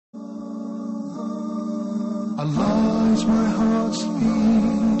Allah is my heart's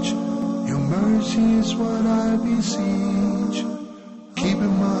speech, your mercy is what I beseech. Keep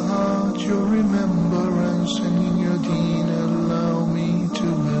in my heart your remembrance, and in your deen allow me to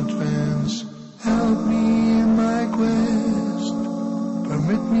advance. Help me in my quest,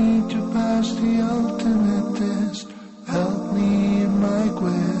 permit me to pass the ultimate test. Help me in my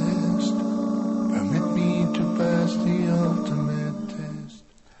quest, permit me to pass the ultimate test.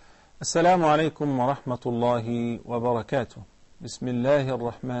 السلام عليكم ورحمة الله وبركاته. بسم الله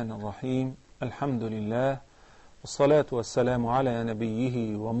الرحمن الرحيم. الحمد لله والصلاة والسلام على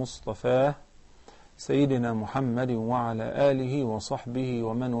نبيه ومصطفاه سيدنا محمد وعلى آله وصحبه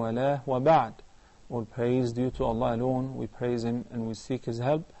ومن والاه وبعد. All praise due to Allah alone. We praise Him and we seek His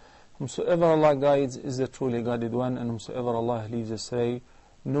help. Whomsoever Allah guides is the truly guided one, and whomsoever Allah leaves astray,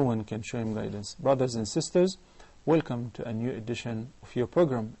 no one can show him guidance. Brothers and sisters, welcome to a new edition of your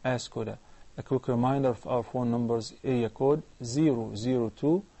program, Ask Huda. A quick reminder of our phone numbers: area code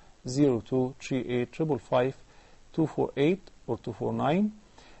 002 0238 555 248 or 249,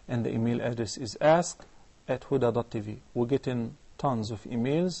 and the email address is ask@huda.tv. We're getting tons of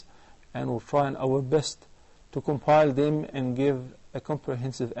emails, and we're trying our best to compile them and give a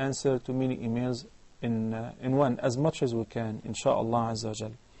comprehensive answer to many emails in one, as much as we can, inshaAllah Azza wa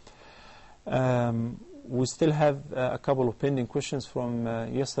Jal. We still have a couple of pending questions from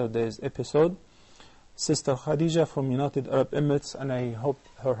yesterday's episode. Sister Khadija from United Arab Emirates, and I hope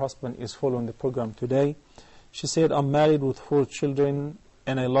her husband is following the program today. She said, I'm married with 4 children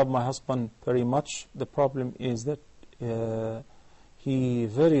and I love my husband very much. The problem is that he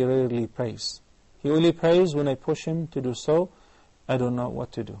very rarely prays. He only prays when I push him to do so. I don't know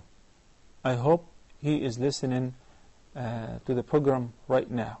what to do. I hope he is listening to the program right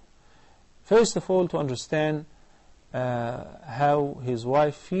now. First of all, to understand how his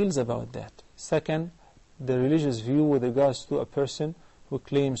wife feels about that. Second, the religious view with regards to a person who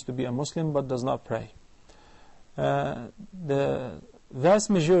claims to be a Muslim but does not pray. The vast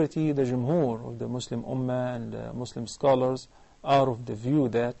majority, the Jumhur of the Muslim Ummah and Muslim scholars are of the view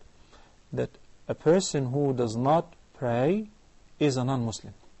that a person who does not pray is a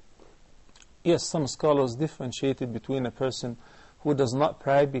non-Muslim. Yes, some scholars differentiated between a person who does not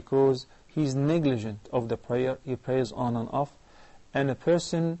pray because he is negligent of the prayer, he prays on and off, and a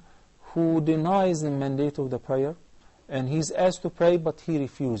person who denies the mandate of the prayer, and he is asked to pray but he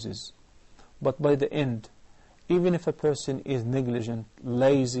refuses. But by the end, even if a person is negligent,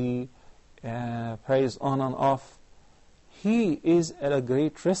 lazy, prays on and off, he is at a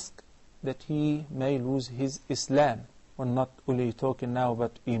great risk that he may lose his Islam. We're not only talking now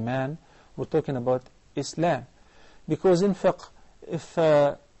about Iman, we're talking about Islam. Because in fiqh, if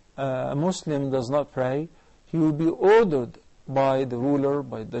a Muslim does not pray, he will be ordered by the ruler,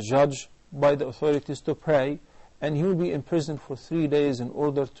 by the judge, by the authorities to pray, and he will be imprisoned for 3 days in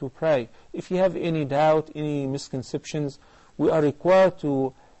order to pray. If you have any doubt, any misconceptions, we are required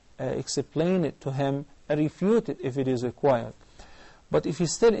to explain it to him and refute it if it is required. But if he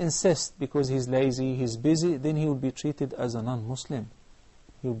still insists because he's lazy, he's busy, then he will be treated as a non-Muslim.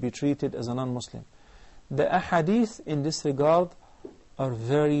 He will be treated as a non-Muslim. The ahadith in this regard are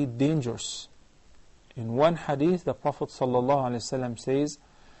very dangerous. In one hadith, the Prophet ﷺ says,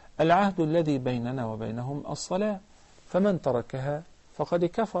 العهد الذي بيننا وبينهم الصلاة فمن تركها فقد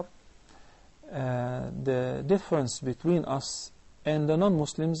كفر. The difference between us and the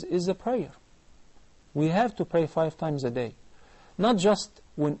non-Muslims is the prayer. We have to pray 5 times a day. Not just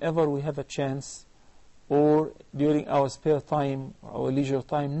whenever we have a chance or during our spare time or our leisure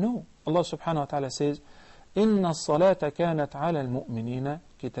time. No. Allah subhanahu wa ta'ala says, إِنَّ الصَّلَاةَ كَانَتْ عَلَى الْمُؤْمِنِينَ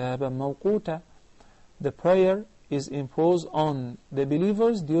كِتَابًا مَوْقُوتًا. The prayer is imposed on the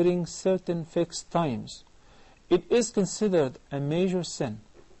believers during certain fixed times. It is considered a major sin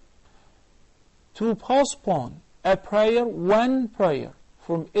to postpone a prayer, one prayer,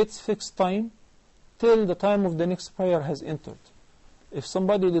 from its fixed time till the time of the next prayer has entered. If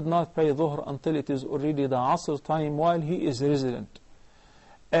somebody did not pray Dhuhr until it is already the Asr time while he is resident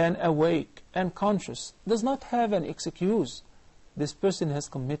and awake and conscious, does not have an excuse, this person has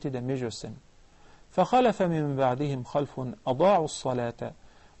committed a major sin. فَخَلَفَ مِن بَعْدِهِمْ خَلْفٌ أَضَاعُوا الصَّلَاةَ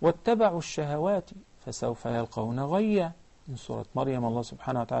وَاتَّبَعُوا الشَّهَوَاتِ فَسَوْفَ يَلْقَوْنَ غَيًّا. In Surah Maryam, Allah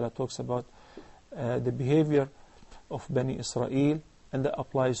subhanahu wa ta'ala talks about the behavior of Bani Israel, and that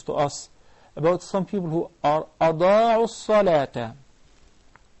applies to us, about some people who are أَضَاعُوا الصَّلَاةَ.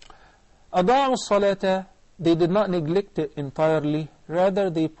 أَضَاعُوا الصَّلَاةَ, they did not neglect it entirely, rather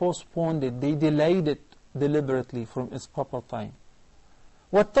they postponed it, they delayed it deliberately from its proper time.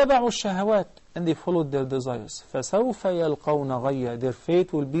 وَاتَّبَعُوا الشَّهَوَاتِ, and they followed their desires. فَسَوْفَ يَلْقَوْنَ غَيًّا. Their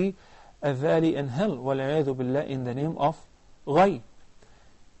fate will be a valley in hell, وَالْعِيَاذُ بِاللَّهِ, in the name of غَيْ.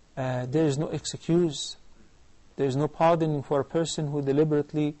 There is no excuse. There is no pardoning for a person who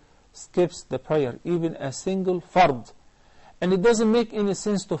deliberately skips the prayer, even a single fard. And it doesn't make any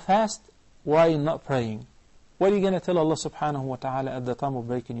sense to fast while not praying. What are you going to tell Allah subhanahu wa ta'ala at the time of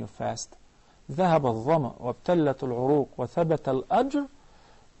breaking your fast? ذهب الظمأ وابتلت العروق وثبت الأجر.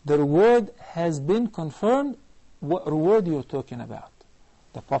 The reward has been confirmed. What reward you're talking about?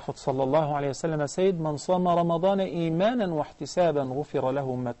 The Prophet sallallahu alayhi wa sallam said, من صام رمضان إيمانا واحتسابا غفر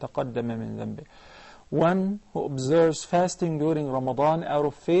له ما تقدم من ذنبه. One who observes fasting during Ramadan out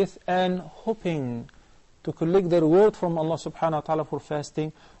of faith and hoping to collect the reward from Allah subhanahu wa ta'ala for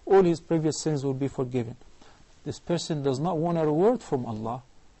fasting, all his previous sins will be forgiven. This person does not want a reward from Allah,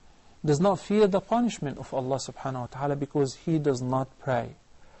 does not fear the punishment of Allah subhanahu wa ta'ala because he does not pray.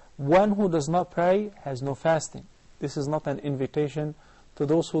 One who does not pray has no fasting. This is not an invitation to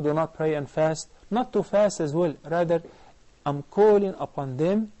those who do not pray and fast, not to fast as well. Rather, I'm calling upon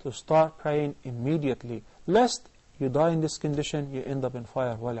them to start praying immediately, lest you die in this condition, you end up in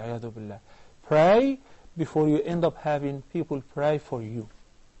fire. وَالْعِيَاذُ بِاللَّهِ. Pray before you end up having people pray for you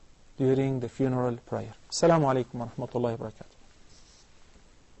during the funeral prayer. Assalamu alaikum wa rahmatullahi wa barakatuh.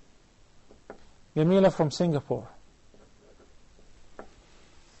 Jamila from Singapore.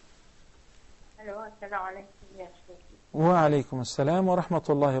 Hello, assalamu alaikum, ya Sheikh. Wa alaikum assalam wa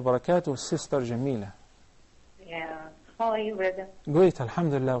rahmatullahi wa barakatuh, Sister Jamila. Yeah, how are you, brother? Great,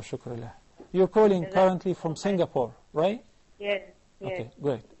 alhamdulillah wa shukrullah. You're calling currently from Singapore, right? Yes, yes. Okay,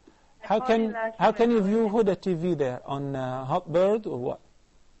 great. How can you view Huda TV there on Hotbird or what?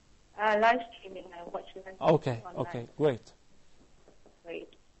 Live streaming, I watch live streaming Okay, online. okay, great.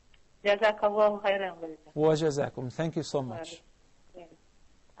 Great. Jazakallahu khairan, brother. Wa jazakum. Thank you so much. Yes.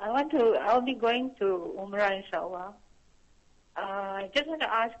 I'll be going to Umrah, inshallah. I just want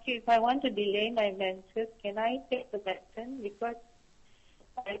to ask you, if I want to delay my menses, can I take the medicine? Because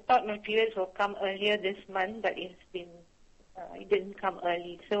I thought my periods will come earlier this month, but it didn't come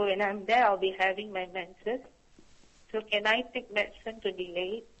early. So when I'm there, I'll be having my menses. So can I take medicine to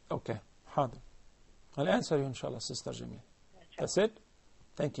delay it? Okay, حاضر. I'll answer you inshallah, Sister Jamil. That's it?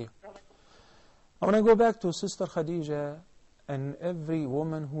 Thank you. I want to go back to Sister Khadija and every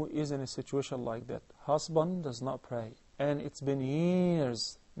woman who is in a situation like that. Husband does not pray, and it's been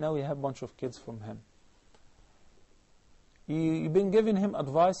years. Now we have a bunch of kids from him. You've been giving him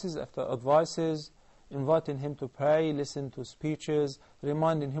advices after advices, inviting him to pray, listen to speeches,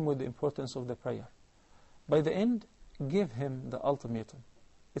 reminding him with the importance of the prayer. By the end, give him the ultimatum.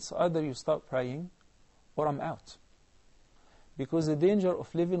 It's either you start praying or I'm out. Because the danger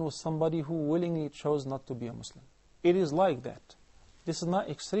of living with somebody who willingly chose not to be a Muslim. It is like that. This is not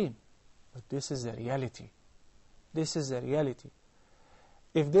extreme, but this is a reality. This is a reality.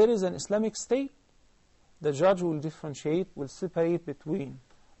 If there is an Islamic state, the judge will differentiate, will separate between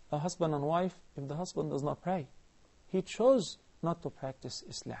a husband and wife if the husband does not pray. He chose not to practice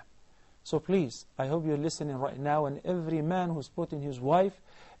Islam. So please, I hope you're listening right now, and every man who's putting his wife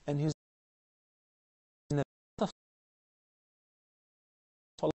and his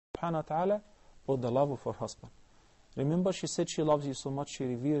subhanahu wa ta'ala or the love of her husband. Remember, she said she loves you so much, she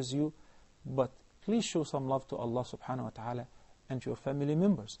reveres you, but please show some love to Allah subhanahu wa ta'ala and to your family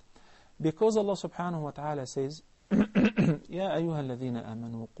members. Because Allah subhanahu wa ta'ala says, يَا أَيُّهَا الَّذِينَ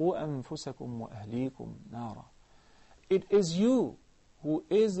آمَنُوا قُوا أَنفُسَكُمْ وَأَهْلِيكُمْ نَارًا. It is you who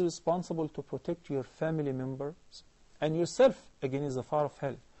is responsible to protect your family members and yourself against the fire of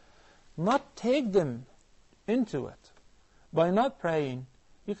hell. Not take them into it. By not praying,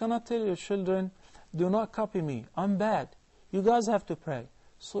 you cannot tell your children, do not copy me, I'm bad. You guys have to pray.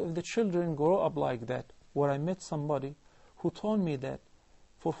 So if the children grow up like that, where I met somebody who told me that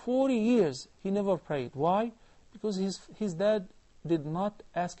for 40 years he never prayed. Why? Because his dad did not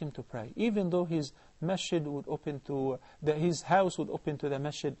ask him to pray. Even though his masjid would open to, his house would open to the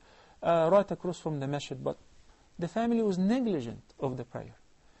masjid, right across from the masjid, but the family was negligent of the prayer.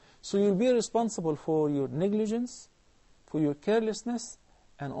 So you'll be responsible for your negligence, for your carelessness,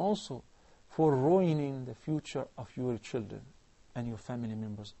 and also for ruining the future of your children and your family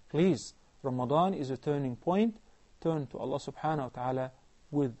members. Please, Ramadan is a turning point. Turn to Allah subhanahu wa ta'ala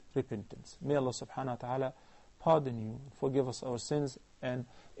with repentance. May Allah subhanahu wa ta'ala pardon you, forgive us our sins, and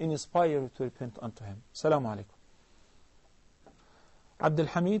inspire you to repent unto Him. Assalamu alaikum. Abdul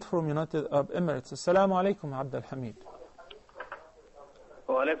Hamid from United Arab Emirates. Assalamu alaikum, Abdul Hamid.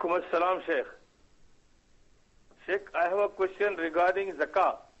 Wa alaikum assalam, Sheikh. Sheikh, I have a question regarding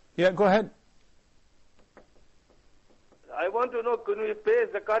zakah. Yeah, go ahead. I want to know, can we pay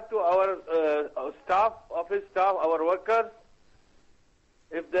zakat to our staff, office staff, our workers?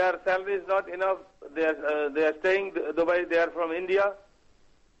 If their salary is not enough, they are staying Dubai, they are from India.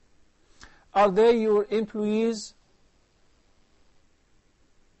 Are they your employees?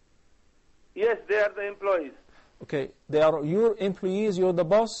 Yes, they are the employees. Okay, they are your employees, you're the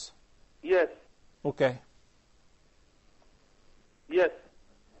boss? Yes. Okay. Yes.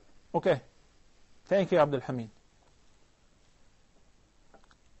 Okay. Thank you, Abdul Hamid.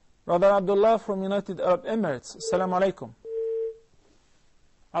 Brother Abdullah from United Arab Emirates. Assalamu alaikum.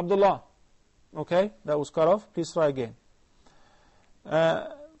 Abdullah. Okay, that was cut off. Please try again.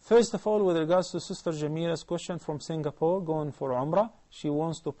 First of all, with regards to Sister Jamila's question from Singapore, going for Umrah, she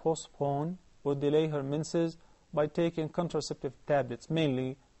wants to postpone or delay her menses by taking contraceptive tablets.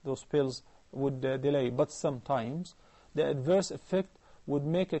 Mainly, those pills would delay, but sometimes the adverse effect would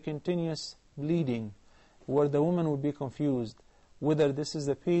make a continuous bleeding, where the woman would be confused whether this is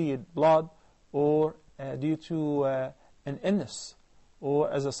the period blood or due to an illness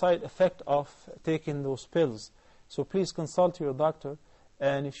or as a side effect of taking those pills. So please consult your doctor,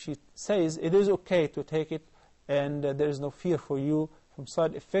 and if she says it is okay to take it and there is no fear for you from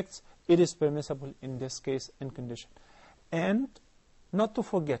side effects, it is permissible in this case and condition. And not to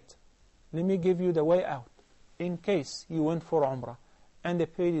forget, let me give you the way out. In case you went for Umrah and the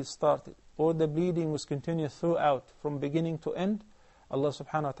period started or the bleeding was continued throughout from beginning to end, Allah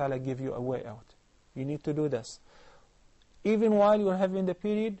subhanahu wa ta'ala give you a way out. You need to do this. Even while you're having the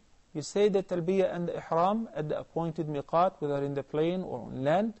period, you say the talbiyah and the ihram at the appointed miqat, whether in the plane or on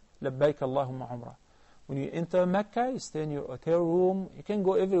land, labbaik Allahumma umrah. When you enter Mecca, you stay in your hotel room. You can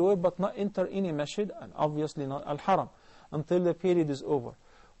go everywhere, but not enter any masjid, and obviously not al-haram, until the period is over.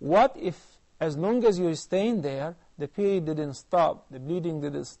 What if, as long as you're staying there, the period didn't stop, the bleeding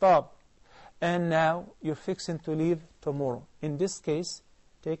didn't stop, and now you're fixing to leave tomorrow? In this case,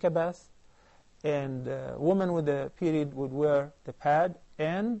 take a bath, and a woman with a period would wear the pad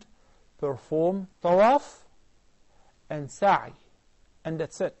and perform tawaf and sa'i, and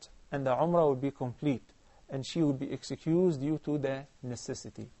that's it. And the umrah would be complete, and she would be excused due to the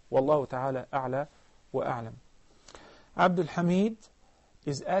necessity. Wallahu ta'ala a'la wa a'lam. Abdul Hamid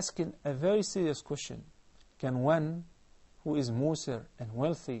is asking a very serious question. Can one who is musir and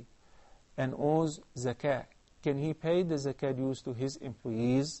wealthy and owes zakah, can he pay the zakah dues to his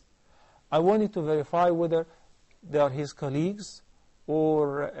employees? I wanted to verify whether they are his colleagues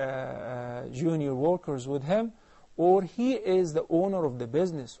or junior workers with him, or he is the owner of the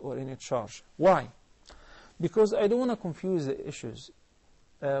business or in charge. Why? Because I don't want to confuse the issues.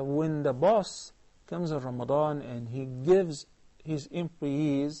 When the boss comes in Ramadan and he gives his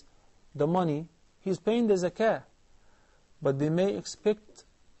employees the money, he's paying the zakah. But they may expect,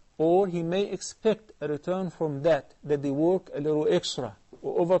 or he may expect a return from that they work a little extra,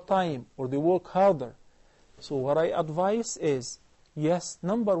 or overtime, or they work harder. So what I advise is, yes,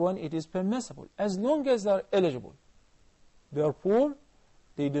 number one, it is permissible, as long as they are eligible. They are poor,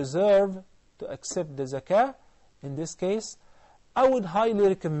 they deserve to accept the zakah. In this case, I would highly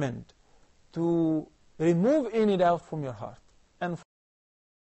recommend to remove any doubt from your heart. And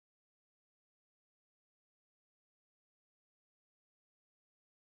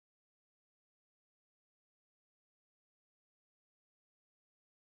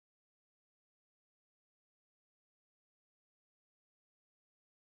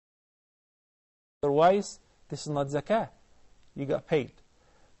otherwise, this is not zakah. You got paid.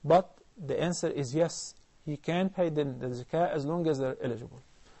 But the answer is yes, he can pay the zakah as long as they're eligible.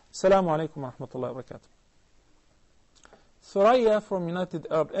 Assalamu alaikum wa rahmatullahi wa barakatuh. Thuraya from United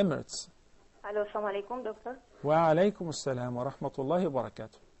Arab Emirates. Hello, assalamu alaikum, doctor. Wa alaikum assalam wa rahmatullahi wa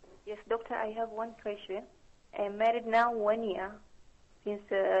barakatuh. Yes, doctor, I have one question. I'm married now 1 year. Since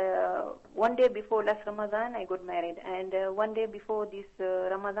one day before last Ramadan, I got married. And one day before this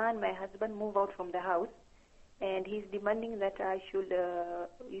Ramadan, my husband moved out from the house. And he's demanding that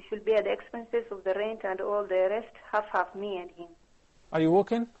you should bear the expenses of the rent and all the rest, half, me and him. Are you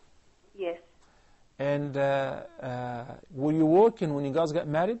working? Yes. And were you working when you guys got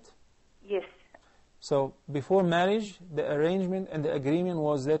married? Yes. So before marriage, the arrangement and the agreement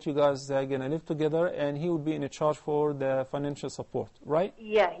was that you guys are going to live together and he would be in charge for the financial support, right?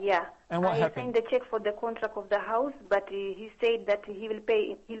 Yeah. And what I happened? signed the check for the contract of the house, but he said that he'll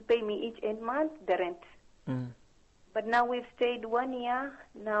pay me each month the rent. But now we've stayed 1 year.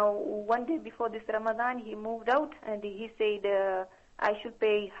 Now, one day before this Ramadan, he moved out and he said I should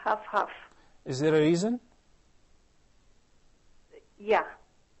pay half. Is there a reason? Yeah.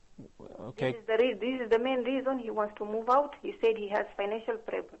 Okay. This is the main reason he wants to move out. He said he has financial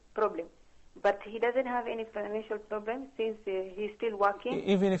problem. But he doesn't have any financial problem since he's still working.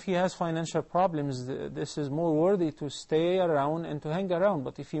 Even if he has financial problems, this is more worthy to stay around and to hang around.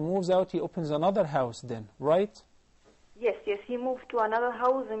 But if he moves out, he opens another house then, right? Yes, he moved to another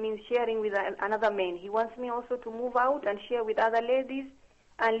house, I mean sharing with another man. He wants me also to move out and share with other ladies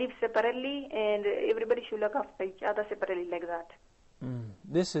and live separately, and everybody should look after each other separately like that.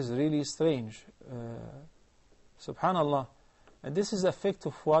 This is really strange. Subhanallah. And this is the effect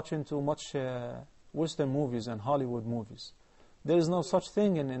of watching too much Western movies and Hollywood movies. There is no such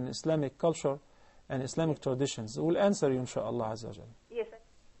thing in Islamic culture and Islamic traditions. We'll answer you, inshaAllah Azza wa Jal. Yes.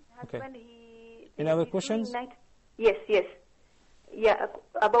 Okay. Any other questions? Yes. Yeah,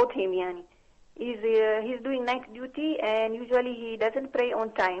 about him, yani. He's doing night duty, and usually he doesn't pray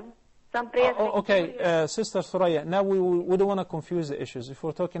on time. Some prayers... Okay, Sister Suraya, now we don't want to confuse the issues. If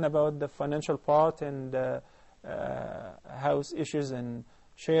we're talking about the financial part and house issues and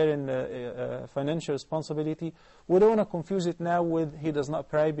sharing financial responsibility, we don't want to confuse it now with he does not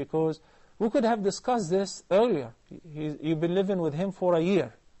pray, because we could have discussed this earlier. You've been living with him for a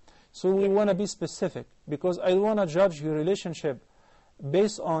year. So we want to be specific, because I want to judge your relationship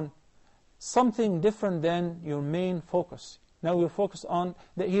based on something different than your main focus. Now we're focused on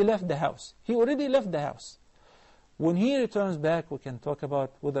that he left the house. He already left the house. When he returns back, we can talk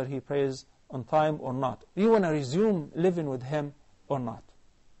about whether he prays on time or not. You want to resume living with him or not.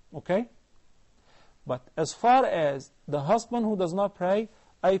 Okay? But as far as the husband who does not pray,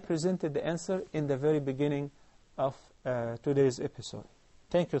 I presented the answer in the very beginning of today's episode.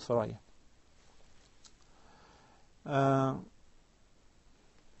 Thank you, Thoraya.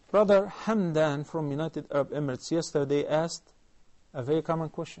 Brother Hamdan from United Arab Emirates yesterday asked a very common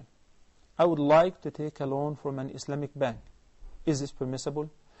question. I would like to take a loan from an Islamic bank. Is this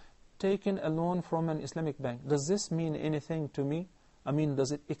permissible? Taking a loan from an Islamic bank, does this mean anything to me? I mean,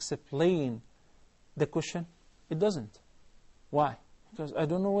 does it explain the question? It doesn't. Why? Because I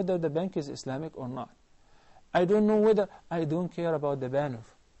don't know whether the bank is Islamic or not. I don't know whether... I don't care about the banner.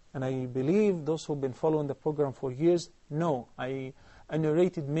 And I believe those who've been following the program for years know. I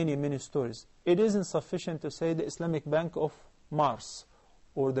narrated many stories. It isn't sufficient to say the Islamic Bank of Mars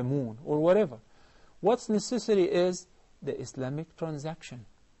or the moon or whatever. What's necessary is the Islamic transaction.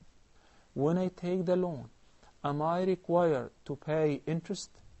 When I take the loan, am I required to pay interest?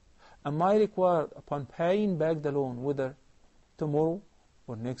 Am I required, upon paying back the loan, whether tomorrow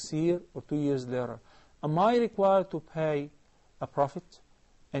or next year or 2 years later, am I required to pay a profit,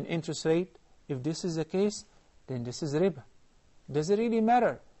 an interest rate? If this is the case, then this is riba. Does it really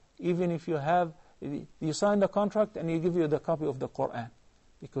matter? Even if you sign the contract and you give you the copy of the Quran,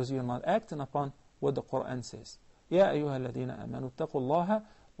 because you're not acting upon what the Quran says. يا أيها الذين آمنوا اتقوا الله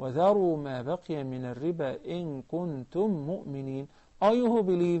وذروا ما بقي من الربا إن كنتم مؤمنين. All you who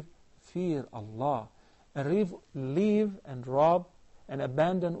believe, fear Allah, and leave and rob and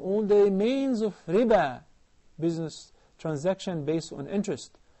abandon all the remains of riba, business transaction based on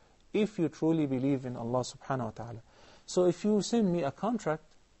interest, if you truly believe in Allah subhanahu wa ta'ala. So if you send me a contract,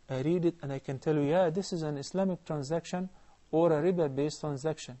 I read it and I can tell you, yeah, this is an Islamic transaction or a riba-based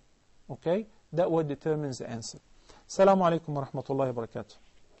transaction. Okay? That what determines the answer. Assalamu alaikum wa rahmatullahi wa barakatuh.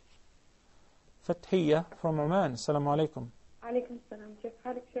 Fathiyya from Oman. Assalamu alaikum. Alaikum salam.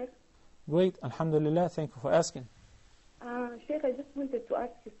 Sheikh. Great. Alhamdulillah. Thank you for asking. Sheikh, I just wanted to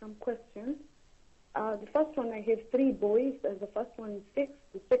ask you some questions. The first one, I have 3 boys. The first one is 6,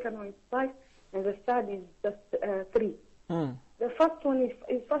 the second one is 5, and the third is just 3. The first one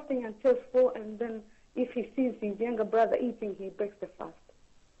is fasting until 4, and then if he sees his younger brother eating, he breaks the fast.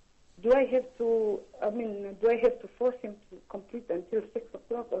 Do I have to force him to complete until 6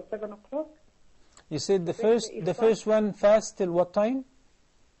 o'clock or 7 o'clock? You said the first one fast till what time?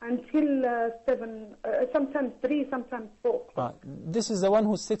 Until 7, sometimes 3, sometimes 4 o'clock. This is the one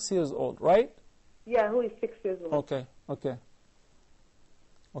who's 6 years old, right? Yeah, who is 6 years old. Okay.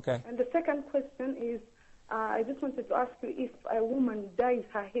 And the second question is, I just wanted to ask you, if a woman dyes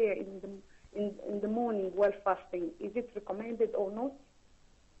her hair in the morning while fasting, is it recommended or not?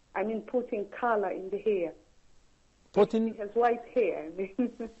 I mean, putting color in the hair. She has white hair.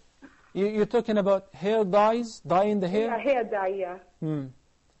 You're talking about hair dyes, dye in the hair? Yeah, hair dye, yeah.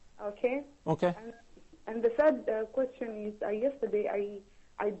 Okay. And the third question is, yesterday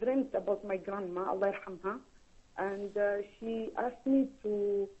I dreamt about my grandma, Allah yarhamha, and she asked me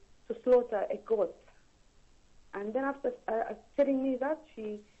to slaughter a goat. And then after telling me that,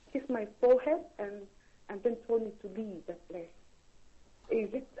 she kissed my forehead and then told me to leave that place.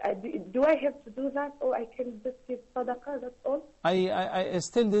 Do I have to do that, or I can just give sadaqah, that's all? I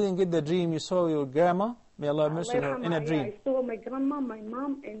still didn't get the dream. You saw your grandma, may Allah have mercy on her, in a dream. Yeah, I saw my grandma, my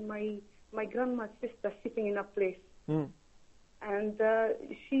mom, and my my grandma's sister sitting in a place. Mm. And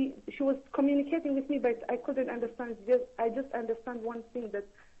she was communicating with me, but I couldn't understand. I just understand one thing, that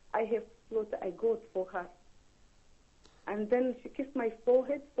I have to slaughter a goat for her. And then she kissed my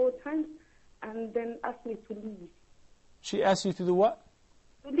forehead 4 times, and then asked me to leave. She asked you to do what?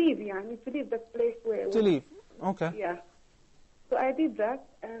 To leave, yeah. I mean, to leave that place where... To leave, okay. Yeah. So I did that,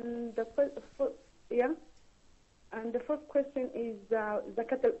 and the first yeah. And the first question is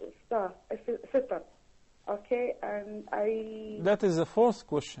Zakat al-Fitr. Okay, and I... That is the fourth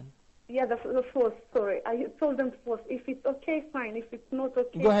question. Yeah, the fourth, sorry. I told them fourth. If it's okay, fine. If it's not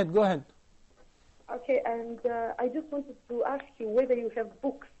okay... Go ahead. Okay, and I just wanted to ask you whether you have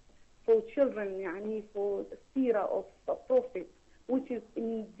books for children, yani for the seerah of the Prophet, which is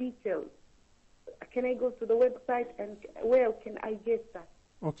in detail. Can I go to the website, and where can I get that?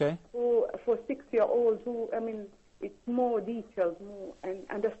 Okay. For 6-year-olds who, I mean, it's more detailed, more and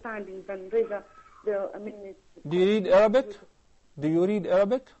understanding than rather the, I mean... Do you read Arabic? Do you read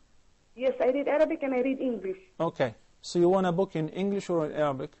Arabic? Yes, I read Arabic and I read English. Okay. So you want a book in English or in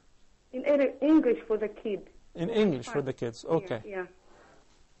Arabic? In English for the kid. In English for the kids, okay. Yeah.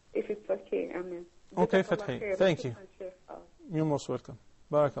 If it's okay, I mean. Okay, Fathi. Thank you. You're most welcome.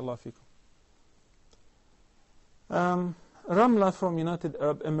 Barakallah fikum. Ramla from United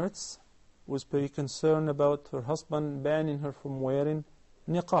Arab Emirates was very concerned about her husband banning her from wearing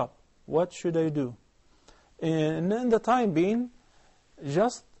niqab. What should I do? And in the time being,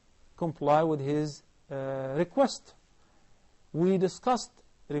 just comply with his request. We discussed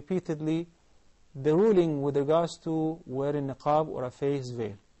repeatedly the ruling with regards to wearing niqab or a face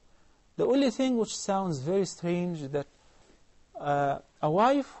veil. The only thing which sounds very strange is that a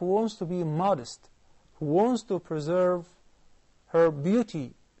wife who wants to be modest, who wants to preserve her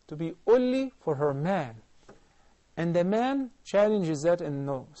beauty to be only for her man, and the man challenges that and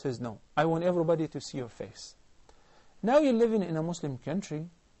says, no, I want everybody to see your face. Now you're living in a Muslim country,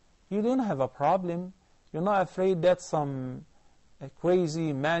 you don't have a problem, you're not afraid that some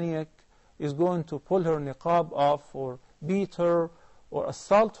crazy maniac is going to pull her niqab off or beat her or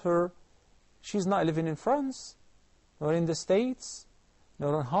assault her. She's not living in France, nor in the States,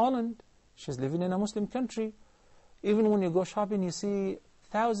 nor in Holland. She's living in a Muslim country. Even when you go shopping, you see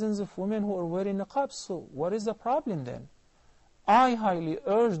thousands of women who are wearing niqab. So what is the problem then? I highly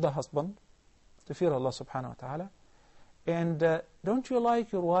urge the husband to fear Allah subhanahu wa ta'ala. And don't you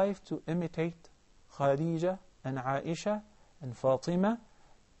like your wife to imitate Khadija and Aisha and Fatima,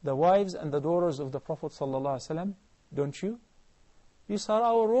 the wives and the daughters of the Prophet sallallahu alaihi wasallam? Don't you? These are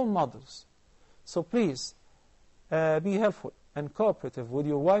our role models. So please, be helpful and cooperative with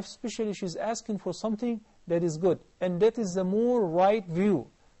your wife, especially if she's asking for something that is good. And that is the more right view,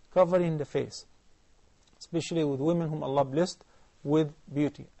 covering the face. Especially with women whom Allah blessed with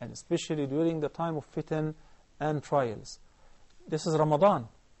beauty. And especially during the time of fitan and trials. This is Ramadan.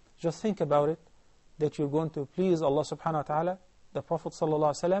 Just think about it, that you're going to please Allah subhanahu wa ta'ala, the Prophet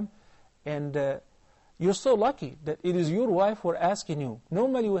sallallahu alaihi wasallam, and you're so lucky that it is your wife who are asking you.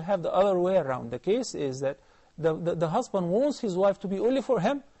 Normally we have the other way around. The case is that the husband wants his wife to be only for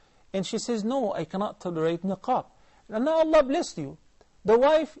him, and she says, no, I cannot tolerate niqab. And now Allah blessed you. The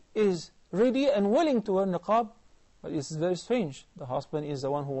wife is ready and willing to wear niqab, but it's very strange. The husband is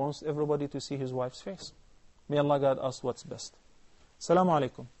the one who wants everybody to see his wife's face. May Allah guide us what's best. Assalamu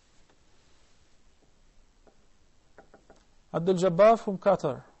alaikum. Abdul Jabbar from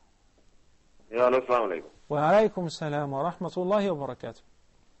Qatar. Yeah, assalamu alaikum. Wa alaikum salam wa rahmatullahi wa barakatuh.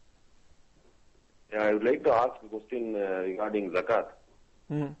 Yeah, I would like to ask a question regarding zakat.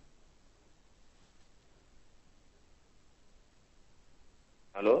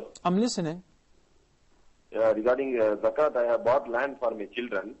 Hello? I'm listening. Yeah, regarding zakat, I have bought land for my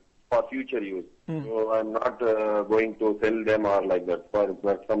children for future use. So I'm not going to sell them or like that.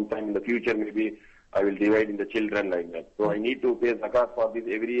 But sometime in the future, maybe I will divide in the children like that. So I need to pay zakat for this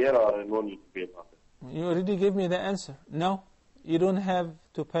every year, or no need to pay for it? You already gave me the answer. No, you don't have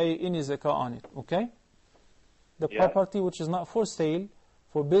to pay any zakah on it, okay? The property which is not for sale,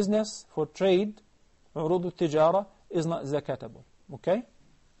 for business, for trade, urud al-tijara, is not zakatable, okay?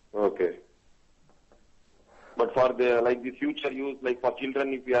 Okay. But for the future use, like for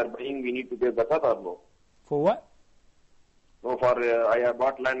children, if we are buying, we need to pay zakat or no? For what? No, I have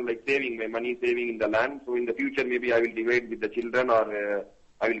bought land, like saving, my money saving in the land. So in the future, maybe I will divide with the children, or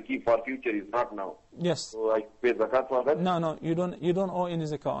I will keep for future, is not now. Yes. So I pay zakat for that? No, you don't owe any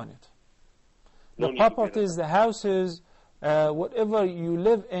zakah on it. The properties, the houses, whatever you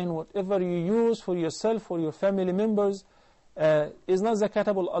live in, whatever you use for yourself, for your family members, is not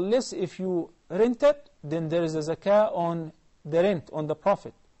zakatable unless if you rent it, then there is a zakah on the rent, on the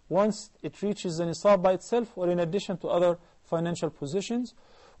profit. once it reaches the nisab by itself or in addition to other financial positions.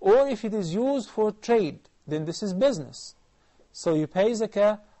 Or if it is used for trade, then this is business. So you pay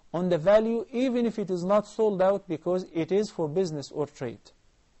zakah on the value even if it is not sold out because it is for business or trade.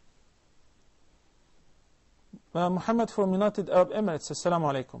 Muhammad from United Arab Emirates,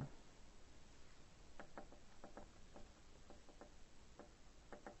 Assalamu alaikum.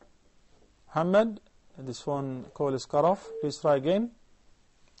 Muhammad, this phone call is cut off. Please try again.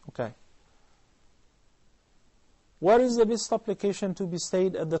 Okay. What is the best application to be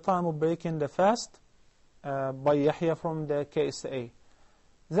said at the time of breaking the fast? By Yahya from the KSA.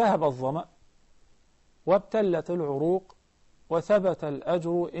 ذهب الظمأ وابتلت العروق وثبت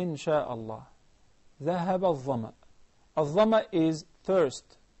الأجر إن شاء الله. ذهب الظمأ. الظمأ is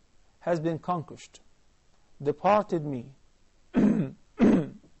thirst, has been conquered, departed me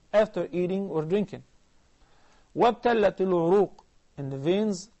after eating or drinking. وابتلت العروق, and the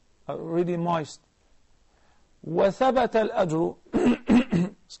veins are already moist. وثبت الأجر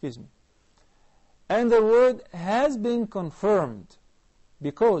excuse me. And the word has been confirmed,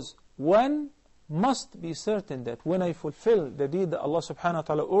 because one must be certain that when I fulfill the deed that Allah subhanahu wa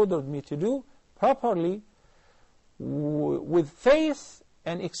ta'ala ordered me to do properly, with faith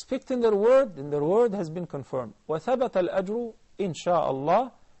and expecting the reward, then the reward has been confirmed. وَثَبَتَ الْأَجْرُ إِنْ شَاءَ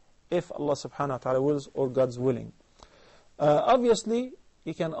اللَّهِ, if Allah subhanahu wa ta'ala wills or God's willing. Obviously,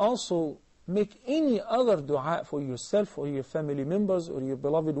 you can also make any other dua for yourself or your family members or your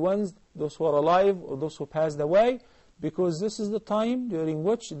beloved ones, those who are alive or those who passed away, because this is the time during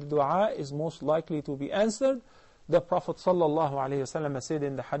which the dua is most likely to be answered. The Prophet ﷺ said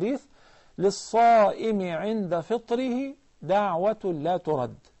in the hadith, لِلصَّائِمِ عِنْدَ فِطْرِهِ دَعْوَةٌ لَا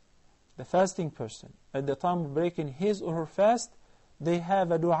تُرَدْ. The fasting person, at the time of breaking his or her fast, they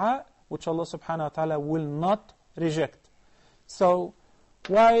have a dua which Allah subhanahu wa ta'ala will not reject. So,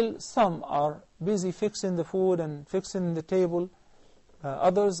 while some are busy fixing the food and fixing the table,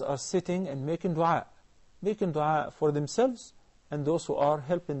 others are sitting and making dua for themselves and those who are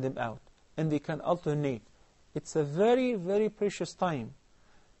helping them out. And they can alternate. It's a very, very precious time.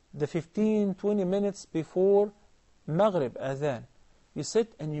 The 15-20 minutes before Maghrib Adhan, you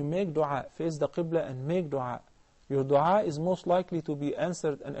sit and you make dua, face the Qibla and make dua. Your dua is most likely to be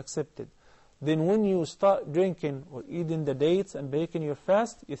answered and accepted. Then when you start drinking or eating the dates and breaking your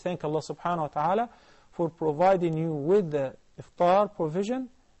fast, you thank Allah subhanahu wa ta'ala for providing you with the iftar provision,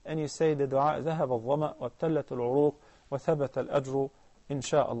 and you say the dua, ذهب الظمأ وابتلت العروق وثبت الأجر إن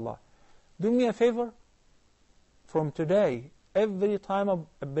شاء الله. Do me a favor, from today, every time of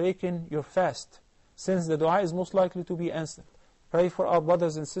breaking your fast, since the dua is most likely to be answered, pray for our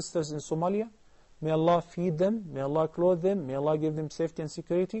brothers and sisters in Somalia. May Allah feed them, may Allah clothe them, may Allah give them safety and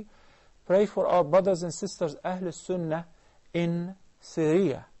security. Pray for our brothers and sisters Ahl Sunnah in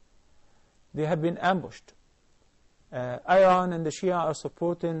Syria. They have been ambushed. Iran and the Shia are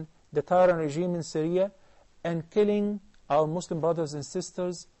supporting the tyrant regime in Syria and killing our Muslim brothers and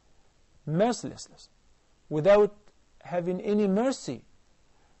sisters mercilessly, without having any mercy.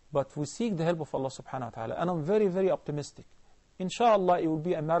 But we seek the help of Allah subhanahu wa ta'ala, and I'm very, very optimistic. Inshallah, it will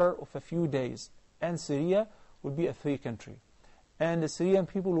be a matter of a few days, and Syria will be a free country. And the Syrian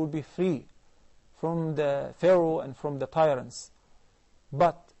people will be free from the Pharaoh and from the tyrants.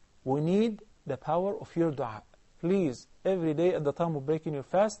 But we need the power of your dua. Please, every day at the time of breaking your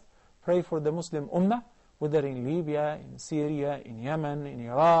fast, pray for the Muslim Ummah, whether in Libya, in Syria, in Yemen, in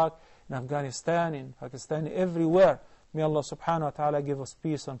Iraq, in Afghanistan, in Pakistan, everywhere. May Allah subhanahu wa ta'ala give us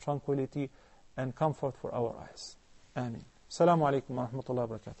peace and tranquility and comfort for our eyes. Ameen. Assalamu alaikum wa rahmatullahi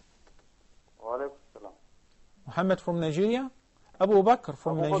wa barakatuh. Wa alaikum salam. Muhammad from Nigeria? Abu Bakr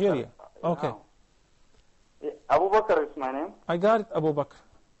from Abu Nigeria. Bakr. Okay. No. Abu Bakr is my name. I got it, Abu Bakr.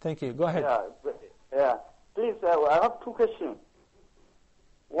 Thank you. Go ahead. Yeah. Please, I have two questions.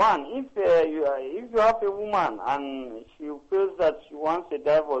 One, if you have a woman and she feels that she wants a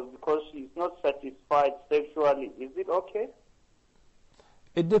divorce because she is not satisfied sexually, is it okay?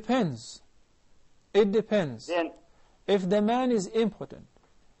 It depends. It depends. Then, if the man is impotent,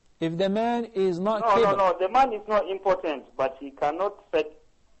 if the man is not capable. No, the man is not impotent, but he cannot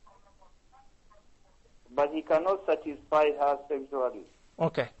satisfy her sexually.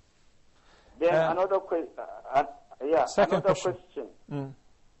 Okay. Then another question. Second another question.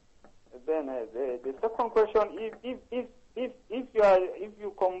 Then the second question: if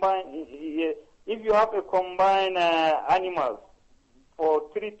you have a combined animals for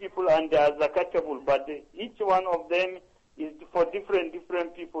three people and they are zakatable, but each one of them is for different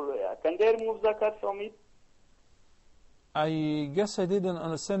people, can they remove zakat from it? I guess I didn't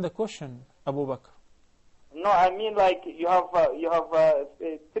understand the question, Abu Bakr. No, I mean like you have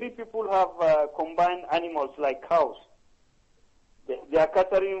three people have combined animals like cows. They are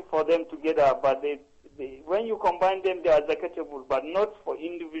catering for them together, but when you combine them, they are zakatable, but not for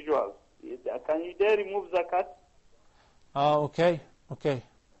individuals. Can they remove zakat? Okay.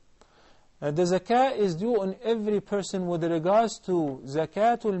 The zakah is due on every person with regards to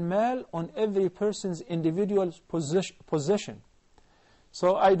zakatul mal on every person's individual possession.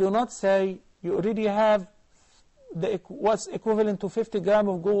 So I do not say you already have what's equivalent to 50 grams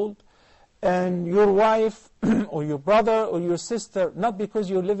of gold, and your wife or your brother or your sister, not because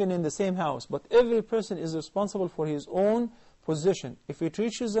you're living in the same house, but every person is responsible for his own possession. If it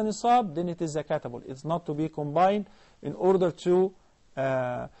reaches the nisab, then it is zakatable. It's not to be combined in order to,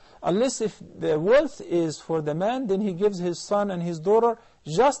 unless if the wealth is for the man, then he gives his son and his daughter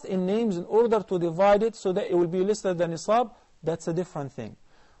just in names in order to divide it so that it will be listed the nisab. That's a different thing.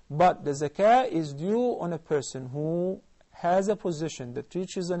 But the zakah is due on a person who has a position that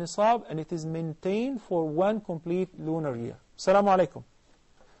reaches the nisab and it is maintained for one complete lunar year. Assalamu alaikum.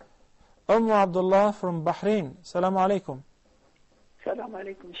 Abdullah from Bahrain. Assalamu alaikum. Assalamu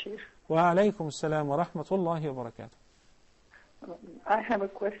alaikum, Sheikh. Wa alaikum assalam wa rahmatullahi wa barakatuh. I have a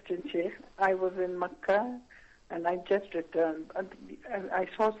question, Sheikh. I was in Makkah and I just returned. I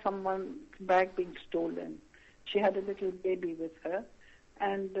saw someone's bag being stolen. She had a little baby with her,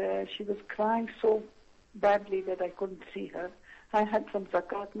 and she was crying so badly that I couldn't see her. I had some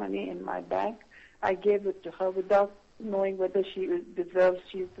zakat money in my bag. I gave it to her without knowing whether she deserves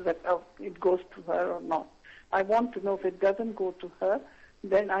it goes to her or not. I want to know if it doesn't go to her,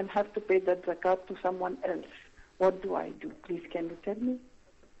 then I'll have to pay that zakat to someone else. What do I do? Please, can you tell me?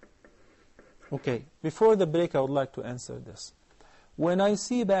 Okay, before the break I would like to answer this. When I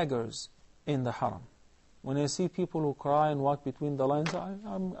see beggars in the haram, when I see people who cry and walk between the lines,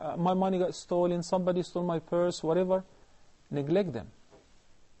 my money got stolen, somebody stole my purse, whatever, neglect them.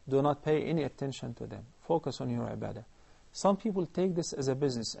 Do not pay any attention to them. Focus on your ibadah. Some people take this as a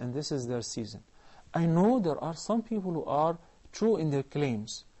business and this is their season. I know there are some people who are true in their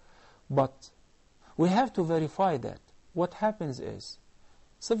claims, but we have to verify that. What happens is,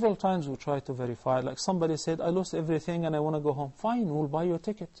 several times we try to verify, like somebody said, I lost everything and I want to go home. Fine, we'll buy your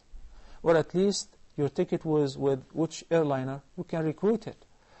ticket. Or at least your ticket was with which airliner, you can recruit it.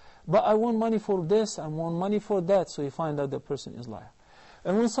 But I want money for this, I want money for that, so you find out the person is liar.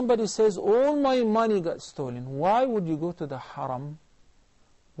 And when somebody says, all my money got stolen, why would you go to the haram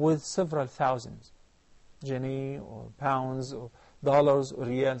with several thousands? Jenny or pounds or dollars or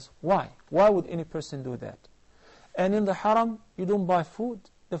riyals. Why? Why would any person do that? And in the haram, you don't buy food.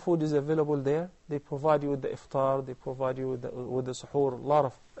 The food is available there. They provide you with the iftar. They provide you with the suhoor. A lot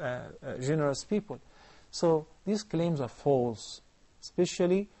of generous people. So these claims are false.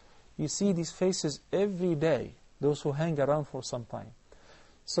 Especially, you see these faces every day, those who hang around for some time.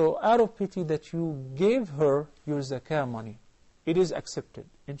 So out of pity that you gave her your zakah money, it is accepted,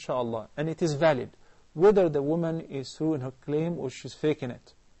 inshallah, and it is valid, whether the woman is true in her claim or she's faking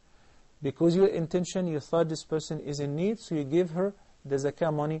it. Because your intention, you thought this person is in need, so you give her the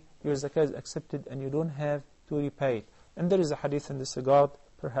zakah money, your zakah is accepted and you don't have to repay it. And there is a hadith in this regard,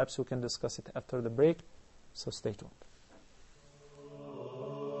 perhaps we can discuss it after the break, so stay tuned.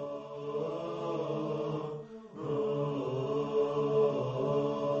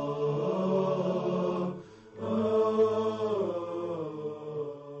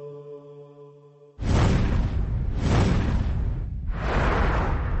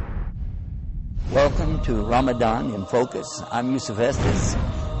 Welcome to Ramadan in Focus. I'm Yusuf Estes.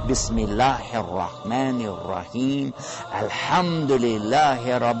 Bismillahir Rahmanir Rahim.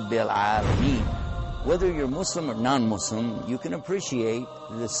 Alhamdulillahi Rabbil Alameen. Whether you're Muslim or non-Muslim, you can appreciate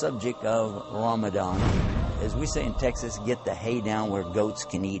the subject of Ramadan. As we say in Texas, get the hay down where goats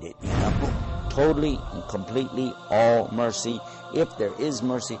can eat it. You know, totally and completely all mercy, if there is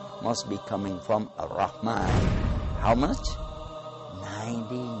mercy, must be coming from Ar-Rahman. How much?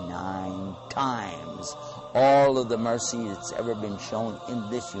 99 times all of the mercy that's ever been shown in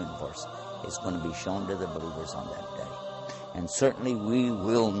this universe is going to be shown to the believers on that day. And certainly we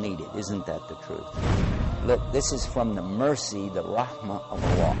will need it. Isn't that the truth? Look, this is from the mercy, the rahmah of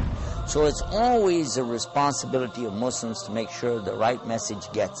Allah. So it's always a responsibility of Muslims to make sure the right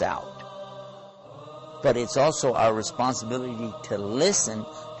message gets out. But it's also our responsibility to listen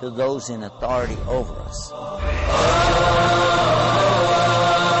to those in authority over us.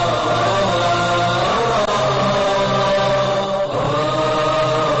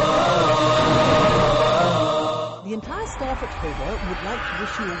 The entire staff at Huda would like to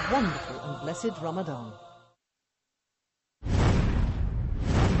wish you a wonderful and blessed Ramadan.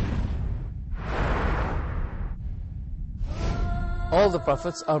 all the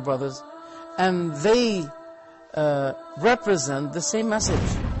prophets are brothers, and they represent the same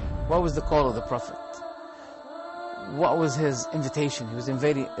message. What was the call of the prophet? What was his invitation? He was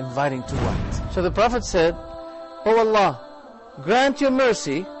inviting to what? So the prophet said, "Oh Allah, grant your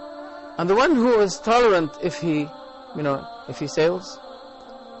mercy on the one who is tolerant if he sails,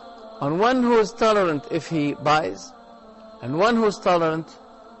 on one who is tolerant if he buys, and one who is tolerant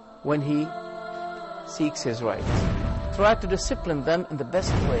when he seeks his right. Try to discipline them in the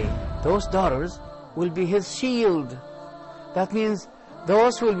best way. Those daughters will be his shield." That means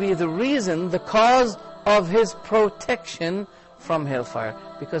those will be the reason, the cause of his protection from hellfire.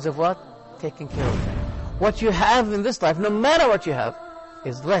 Because of what? Taking care of them. What you have in this life, no matter what you have,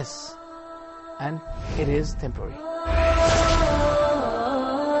 is less. And it is temporary.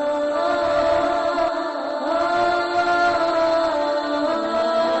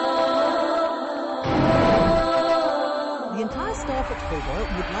 The entire staff at Huda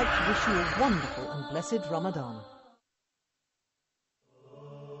would like to wish you a wonderful and blessed Ramadan.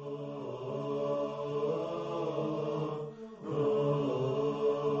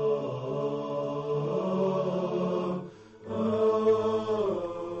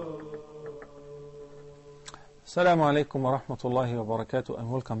 Assalamu alaikum wa rahmatullahi wa barakatuh, and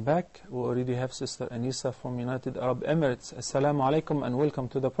welcome back. We already have Sister Anisa from United Arab Emirates. Assalamu alaikum and welcome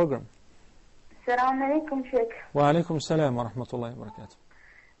to the program. Assalamu alaikum, Sheikh. Wa alaikum assalam wa rahmatullahi wa barakatuh.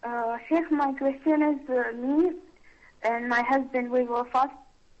 Sheikh, my question is, me and my husband, we were fast.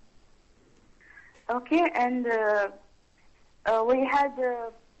 Okay, and we had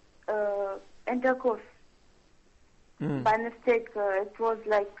intercourse. By mistake. It was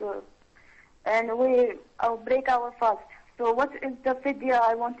like... and we break our fast. So what is the fidya?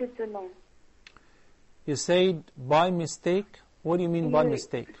 I wanted to know. You said by mistake? What do you mean by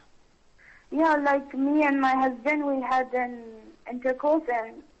mistake? Yeah, like me and my husband, we had an intercourse,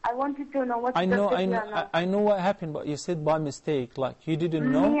 and I wanted to know what's the fidya. I know what happened, but you said by mistake, like you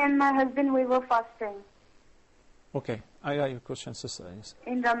didn't know? Me and my husband, we were fasting. Okay, I got your question, Sister Anisa.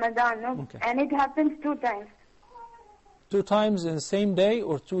 In Ramadan, no? Okay. And it happens 2 times. 2 times in the same day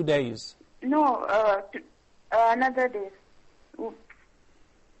or 2 days? No, another day.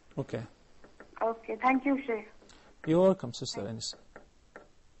 Okay. Okay, thank you, Sheikh. You're welcome, Sister Anisa.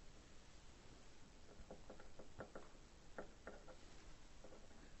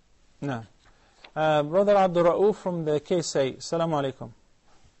 No. Brother Abdul Rauf from the KSA. Assalamu alaikum.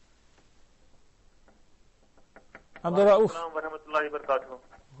 Abdul Rauf.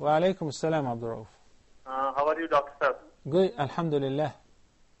 Wa alaikum assalam, Abdul Rauf. How are you, Dr. Sir? Good, alhamdulillah.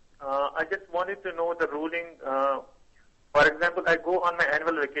 I just wanted to know the ruling. For example, I go on my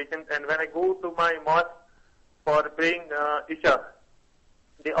annual vacations, and when I go to my mosque for praying Isha,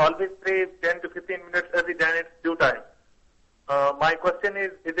 they always pray 10 to 15 minutes early than its due time. My question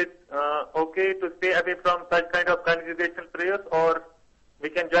is it okay to stay away from such kind of congregational prayers, or we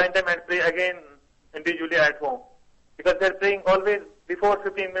can join them and pray again individually at home? Because they're praying always before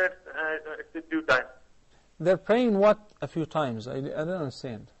 15 minutes its due time. They're praying what a few times? I don't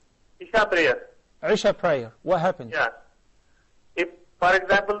understand. Isha prayer. Isha prayer. What happens? Yeah. If, for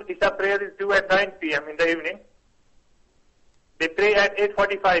example, Isha prayer is due at 9 p.m. in the evening, they pray at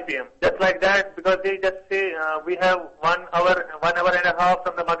 8:45 p.m. Just like that, because they just say we have 1 hour and a half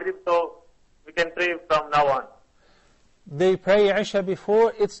from the Maghrib, so we can pray from now on. They pray Isha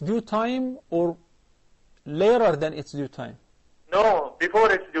before its due time or later than its due time? No,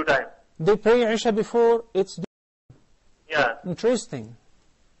 before its due time. They pray Isha before its due time? Yeah. Interesting.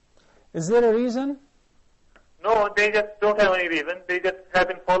 Is there a reason? No, they just don't have any reason. They just have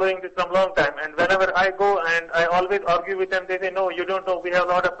been following this from a long time. And whenever I go and I always argue with them, they say, no, you don't know, we have a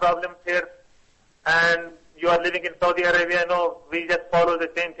lot of problems here. And you are living in Saudi Arabia. No, we just follow the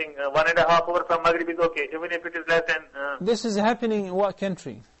same thing. 1.5 hours from Maghrib is okay, even if it is less than... This is happening in what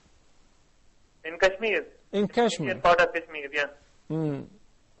country? In Kashmir. In Kashmir. In part of Kashmir, yeah.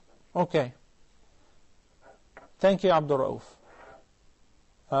 Okay. Thank you, Abdul Rauf.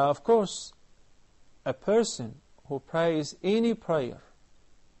 Of course, a person who prays any prayer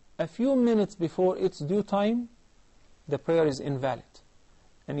a few minutes before its due time, the prayer is invalid.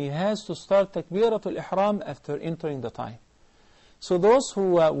 And he has to start Takbiratul Ihram after entering the time. So those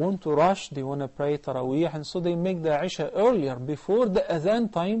who want to rush, they want to pray Taraweeh, and so they make the Isha earlier, before the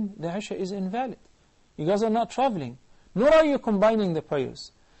Adhan time, the Isha is invalid. You guys are not traveling, nor are you combining the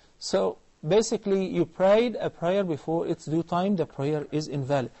prayers. So basically, you prayed a prayer before its due time, the prayer is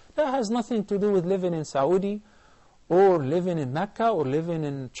invalid. That has nothing to do with living in Saudi, or living in Mecca, or living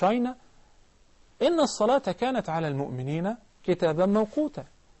in China. إِنَّ الصَّلَاةَ كَانَتْ عَلَى الْمُؤْمِنِينَ كِتَابًا مَوْقُوتًا.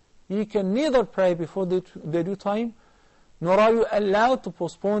 You can neither pray before the due time, nor are you allowed to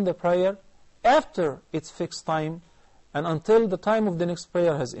postpone the prayer after its fixed time and until the time of the next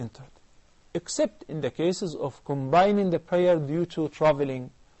prayer has entered, except in the cases of combining the prayer due to traveling.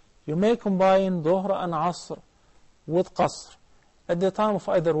 You may combine Dhuhr and Asr with Qasr at the time of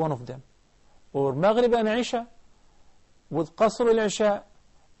either one of them, or Maghrib and Isha with Qasr al-Isha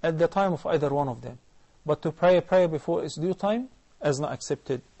at the time of either one of them. But to pray a prayer before its due time is not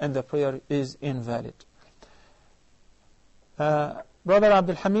accepted, and the prayer is invalid. Brother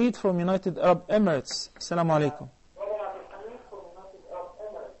Abdul Hamid from United Arab Emirates. Assalamu alaikum.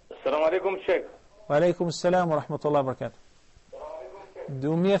 Assalamu alaikum, Sheikh. Wa alaikum assalam wa rahmatullahi wa barakatuh.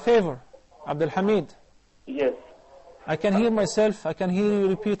 Do me a favor, Abdul Hamid. Yes. I can hear myself, I can hear you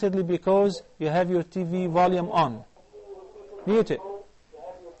repeatedly because you have your TV volume on. Mute it.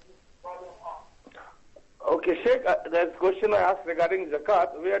 Okay, Sheikh, there's a question I asked regarding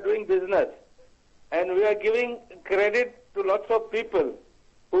zakat. We are doing business and we are giving credit to lots of people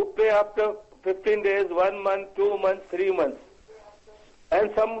who pay after 15 days, 1 month, 2 months, 3 months. And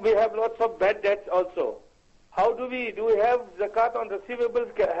we have lots of bad debts also. How do we have zakat on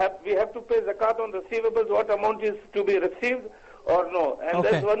receivables? We have to pay zakat on receivables, what amount is to be received or no? And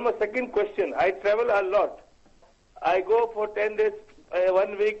Okay. there's one more second question. I travel a lot. I go for 10 days,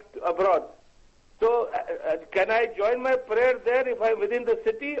 1 week abroad. So can I join my prayer there if I'm within the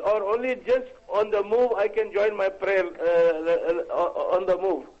city, or only just on the move I can join my prayer on the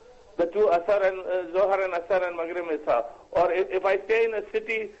move? The two Asar and Zohar and Asar and Maghrib Isha. Or if I stay in a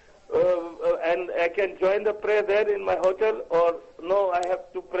city and I can join the prayer there in my hotel, or no, I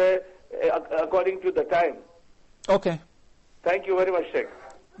have to pray according to the time. Okay. Thank you very much, Sheikh.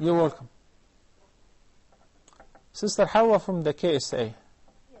 You're welcome. Sister Hawa from the KSA.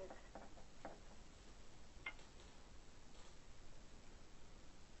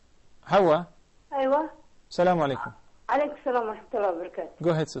 Hawa. أيوة. Assalamu alaikum. عليك السلام ورحمة الله وبركاته. Go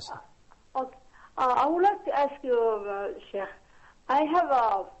ahead, sister. Okay. I would like to ask you, Sheikh. I have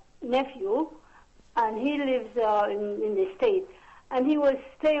a nephew, and he lives in the States, and he was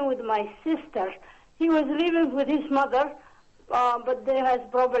staying with my sister. He was living with his mother, but there has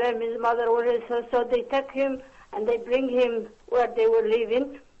problem. His mother was so they take him and they bring him where they were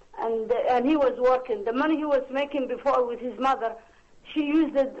living, and he was working. The money he was making before with his mother, she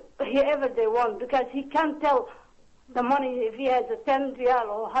used it wherever they want, because he can't tell the money if he has a 10 riyal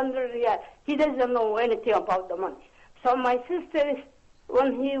or 100 riyal. He doesn't know anything about the money. So my sister,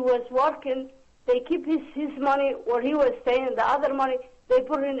 when he was working, they keep his money where he was staying. The other money they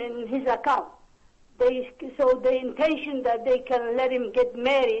put in his account. So the intention that they can let him get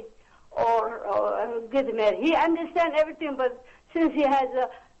married or get married. He understands everything, but since he has a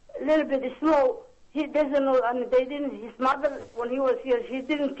little bit slow, he doesn't know. I mean, his mother, when he was here, she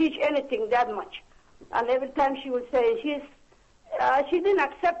didn't teach anything that much. And every time she would say, she didn't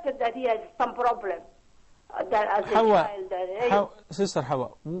accept it that he has some problem. That as Hawa, a child. Sister Hawa,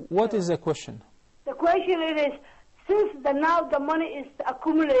 what is the question? The question is, since now the money is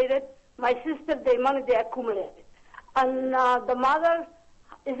accumulated, my sister, the money they accumulated. And the mother,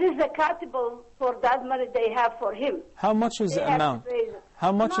 is this zakatable for that money they have for him? How much is the amount?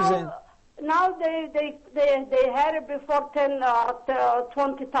 How much is it? Now they had it before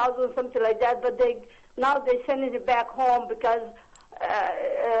 20,000, something like that, but now they send it back home because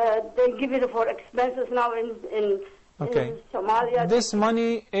they give it for expenses now in Somalia. This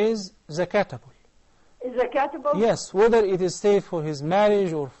money is zakatable. Is zakatable? Yes, whether it is saved for his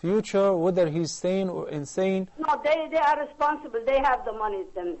marriage or future, whether he's sane or insane. No, they are responsible. They have the money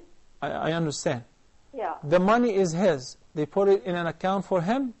then. I understand. Yeah. The money is his. They put it in an account for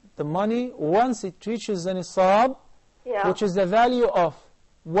him. The money, once it reaches the nisab, which is the value of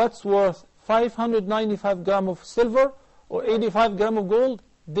what's worth 595 grams of silver or 85 grams of gold,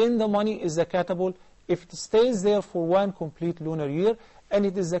 then the money is zakatable if it stays there for 1 complete lunar year, and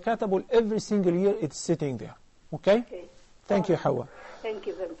it is zakatable every single year it's sitting there. Okay? Thank you, Hawa. Thank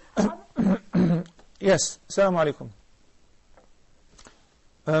you very much. Yes, Assalamu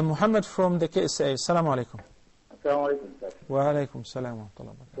alaikum. Muhammad from the KSA, Assalamu alaikum. Assalamu alaikum, sir. Wa alaikum salam wa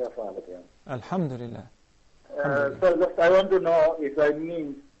rahmatullahi wa barakatuh. Alhamdulillah. So just I want to know if I'm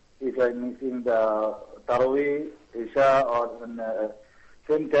missing the Tarawih, Isha, or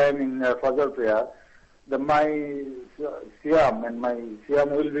same time in Fajr prayer, my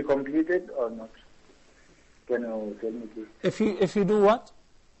Siyam will be completed or not? Can you tell me please? If you do what?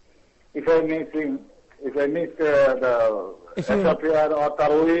 If I miss the Isha prayer or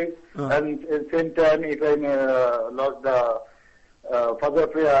Tarawih, and at the same time if I lost the Fajr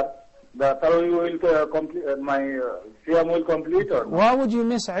prayer, the Tarawih will complete, my Siyam will complete or not? Why would you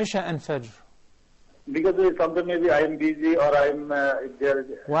miss Isha and Fajr? because sometimes maybe I am busy or I am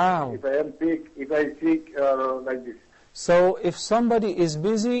Wow. if I am sick, or like this. So if somebody is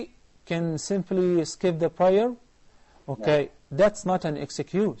busy, can simply skip the prayer. Okay, that's not an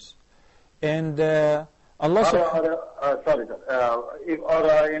excuse. And Allah sorry, sir.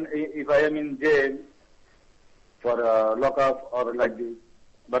 If I am in jail for lockup or like this,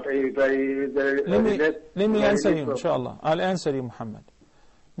 but if let me answer you, inshallah. I'll answer you, Muhammad.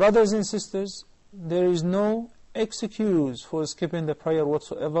 Brothers and sisters, there is no excuse for skipping the prayer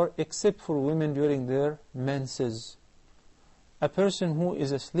whatsoever, except for women during their menses. A person who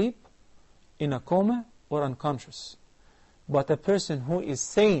is asleep, in a coma, or unconscious. But a person who is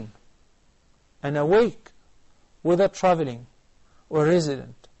sane and awake, whether traveling or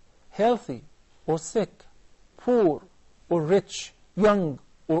resident, healthy or sick, poor or rich, young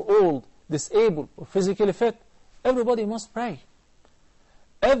or old, disabled or physically fit, everybody must pray.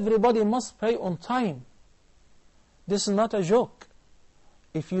 Everybody must pray on time. This is not a joke.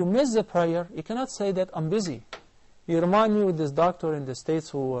 If you miss the prayer, you cannot say that I'm busy. You remind me with this doctor in the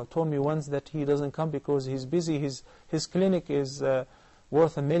States who told me once that he doesn't come because he's busy. His clinic is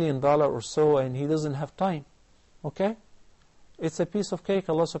worth $1 million or so, and he doesn't have time. Okay? It's a piece of cake.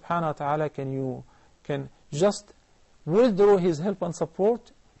 Allah subhanahu wa ta'ala can just withdraw His help and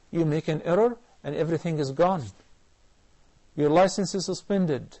support. You make an error and everything is gone. Your license is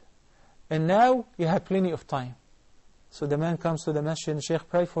suspended. And now you have plenty of time. So the man comes to the masjid and Sheikh,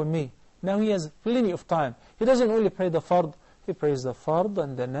 pray for me. Now he has plenty of time. He doesn't only pray the fard, he prays the fard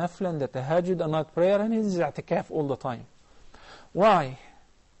and the nafl and the tahajjud and night prayer, and he's i'tikaf all the time. Why?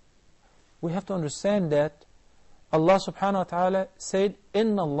 We have to understand that Allah subhanahu wa ta'ala said,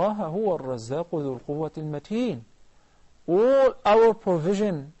 إِنَّ اللَّهَ هُوَ الرَّزَّاقُ ذُو الْقُوَّةِ الْمَتِينَ. All our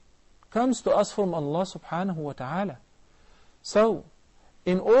provision comes to us from Allah subhanahu wa ta'ala. So,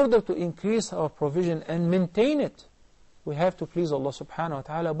 in order to increase our provision and maintain it, we have to please Allah subhanahu wa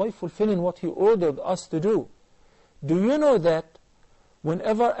ta'ala by fulfilling what He ordered us to do. Do you know that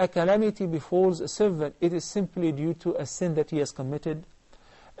whenever a calamity befalls a servant, it is simply due to a sin that he has committed?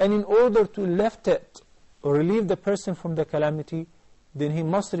 And in order to lift it or relieve the person from the calamity, then he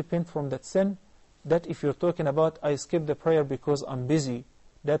must repent from that sin. That if you're talking about, I skipped the prayer because I'm busy,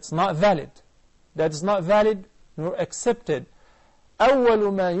 that's not valid. That is not valid nor accepted.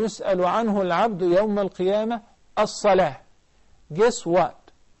 أول ما يسأل عنه العبد يوم القيامة الصلاة. Guess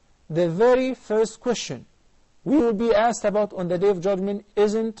what? The very first question we will be asked about on the Day of Judgment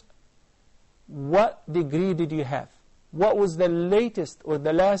isn't what degree did you have? What was the latest or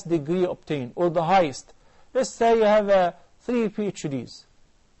the last degree obtained or the highest? Let's say you have 3 PhDs.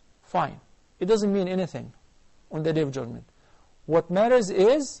 Fine. It doesn't mean anything on the Day of Judgment. What matters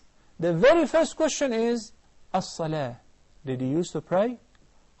is, the very first question is, الصلاة. Did you used to pray?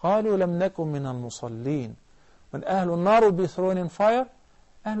 قالوا لم نكن من المصلين. When أهل النار will be thrown in fire,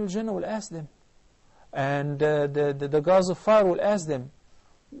 أهل الجنة will ask them. And the gods of fire will ask them,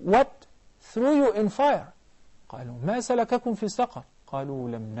 what threw you in fire? قالوا ما سلككم في سقر. قالوا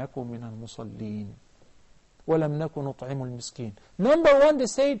لم نكن من المصلين ولم نكن نطعم المسكين. Number 1, they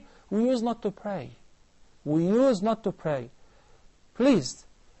said, we used not to pray. We used not to pray. Please,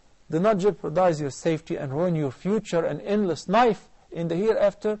 do not jeopardize your safety and ruin your future and endless life in the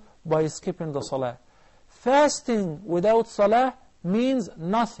hereafter by skipping the salah. Fasting without salah means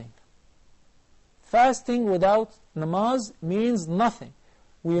nothing. Fasting without namaz means nothing.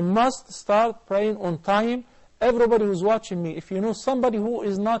 We must start praying on time. Everybody who's watching me, if you know somebody who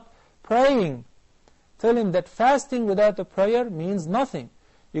is not praying, tell him that fasting without a prayer means nothing.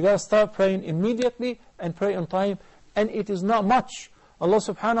 You got to start praying immediately and pray on time. And it is not much. Allah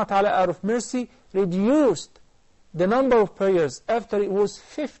subhanahu wa ta'ala, out of mercy, reduced the number of prayers after it was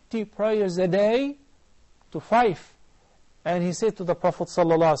 50 prayers a day to 5. And He said to the Prophet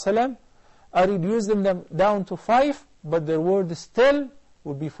sallallahu alaihi wasallam, I reduced them down to 5, but their word still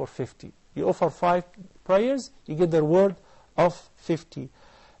would be for 50. You offer 5 prayers, you get the reward of 50.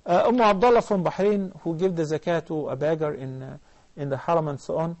 Abdullah from Bahrain, who gave the zakat to a beggar in the haram and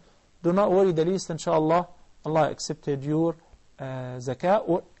so on, do not worry the least, inshallah, Allah accepted your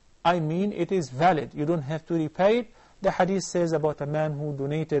zakat. I mean, it is valid. You don't have to repay it. The hadith says about a man who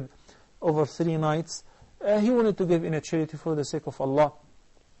donated over 3 nights. He wanted to give in a charity for the sake of Allah.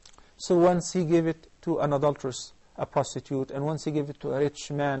 So once he gave it to an adulteress, a prostitute, and once he gave it to a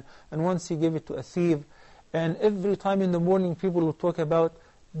rich man, and once he gave it to a thief, and every time in the morning people will talk about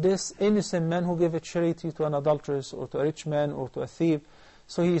this innocent man who gave a charity to an adulteress, or to a rich man, or to a thief.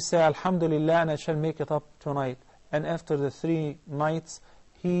 So he said, Alhamdulillah, and I shall make it up tonight. And after the 3 nights,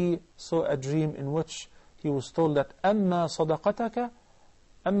 he saw a dream in which he was told that أَمَّا صَدَقَتَكَ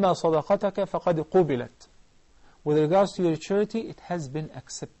أما صدقتك فقد قبلت. With regards to your charity, it has been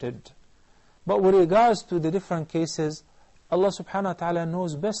accepted. But with regards to the different cases, Allah subhanahu wa ta'ala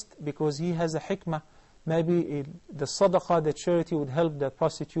knows best, because He has a hikmah. Maybe the sadaqah, the charity, would help the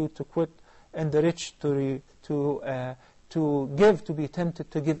prostitute to quit, and the rich to give, to be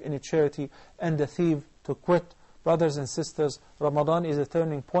tempted to give in a charity, and the thief to quit. Brothers and sisters, Ramadan is a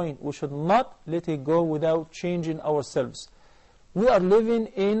turning point. We should not let it go without changing ourselves. We are living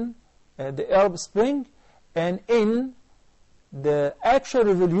in the Arab Spring, and in the actual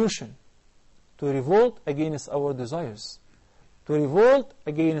revolution, to revolt against our desires, to revolt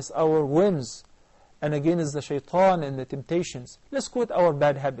against our whims, and against the shaitan and the temptations. Let's quit our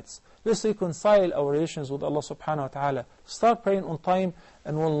bad habits. Let's reconcile our relations with Allah subhanahu wa ta'ala. Start praying on time,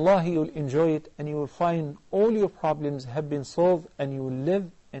 and wallahi you'll enjoy it, and you will find all your problems have been solved, and you will live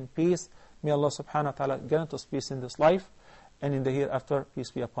in peace. May Allah subhanahu wa ta'ala grant us peace in this life and in the hereafter.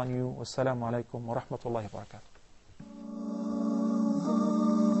 Peace be upon you. Wassalamu alaikum wa rahmatullahi wa barakatuh.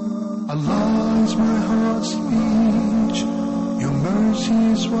 Allah is my heart's speech. Your mercy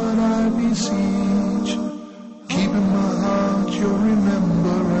is what I beseech. Keep in my heart your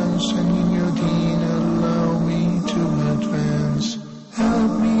remembrance.